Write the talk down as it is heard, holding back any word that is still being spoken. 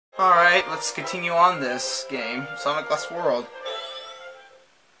Alright, let's continue on this game, Sonic Lost World.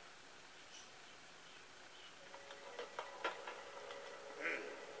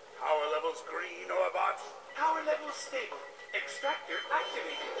 Power levels green, Orbot. Power levels stable. Extractor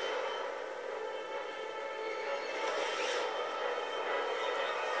activated.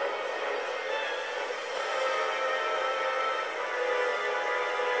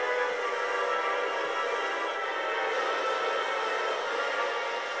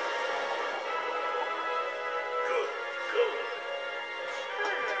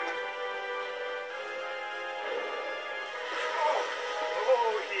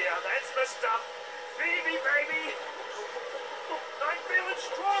 That's the stuff. Baby, baby. I'm feeling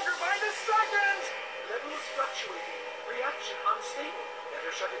stronger by the second. Levels fluctuating. Reaction unstable.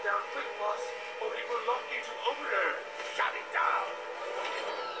 Better shut it down quick, boss, or it will lock into overload. Shut it down.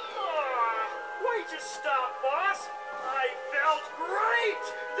 Why'd you stop, boss? I felt great.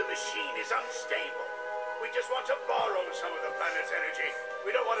 The machine is unstable. We just want to borrow some of the planet's energy.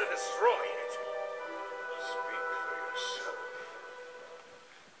 We don't want to destroy it. Speak for yourself.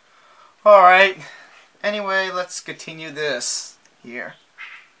 Alright, anyway, let's continue this here.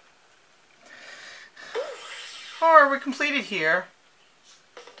 Alright, we're completed here.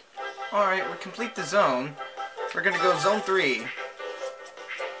 Alright, we complete the zone. We're gonna go zone 3.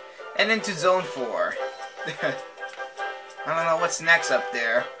 And into zone 4. I don't know what's next up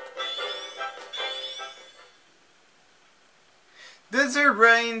there. Desert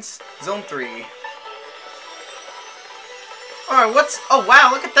Rains, zone 3. Alright, what's... Oh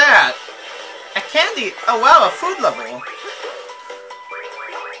wow, look at that! A candy! Oh wow, a food level!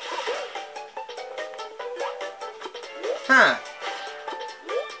 Huh.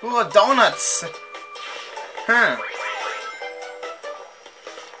 Ooh, donuts! Huh.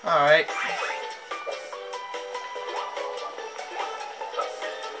 Alright.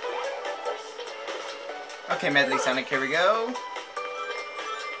 Okay, Medley Sonic, here we go.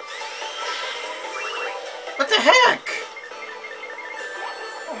 What the heck?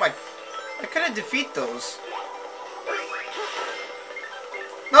 Oh my... I couldn't defeat those.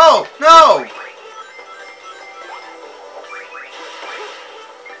 No! No!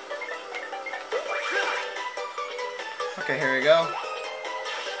 Okay, here we go.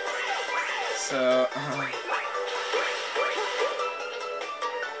 So...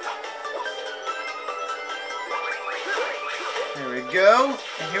 Here we go,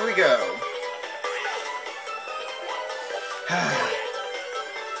 and here we go.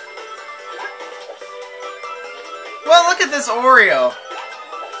 Well, look at this Oreo.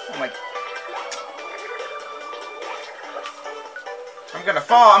 Oh my... I'm gonna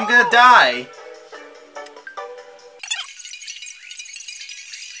fall. I'm gonna die.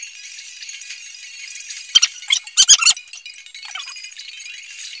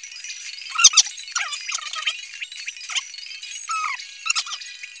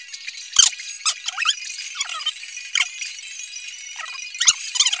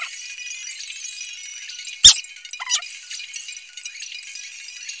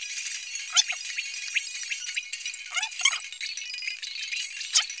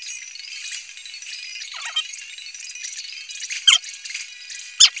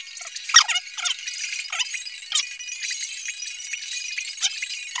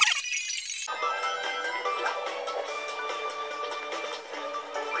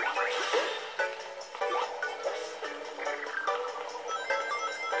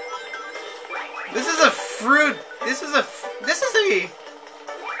 This is a fruit. This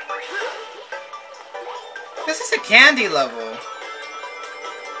is a candy level.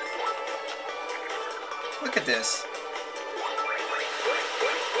 Look at this.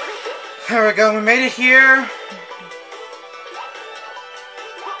 There we go. We made it here.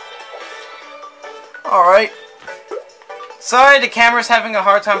 All right. Sorry, the camera's having a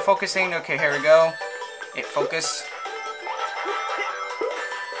hard time focusing. Okay, here we go. It focused.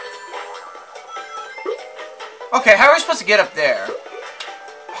 Okay, how are we supposed to get up there?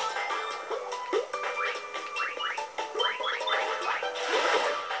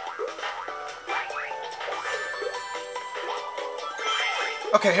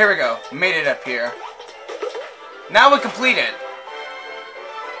 Okay, here we go. We made it up here. Now we complete it.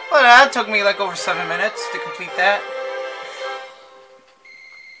 Well, that took me like over 7 minutes to complete that.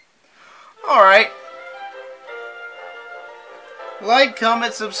 Alright. Like,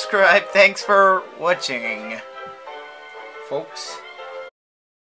 comment, subscribe. Thanks for watching, folks.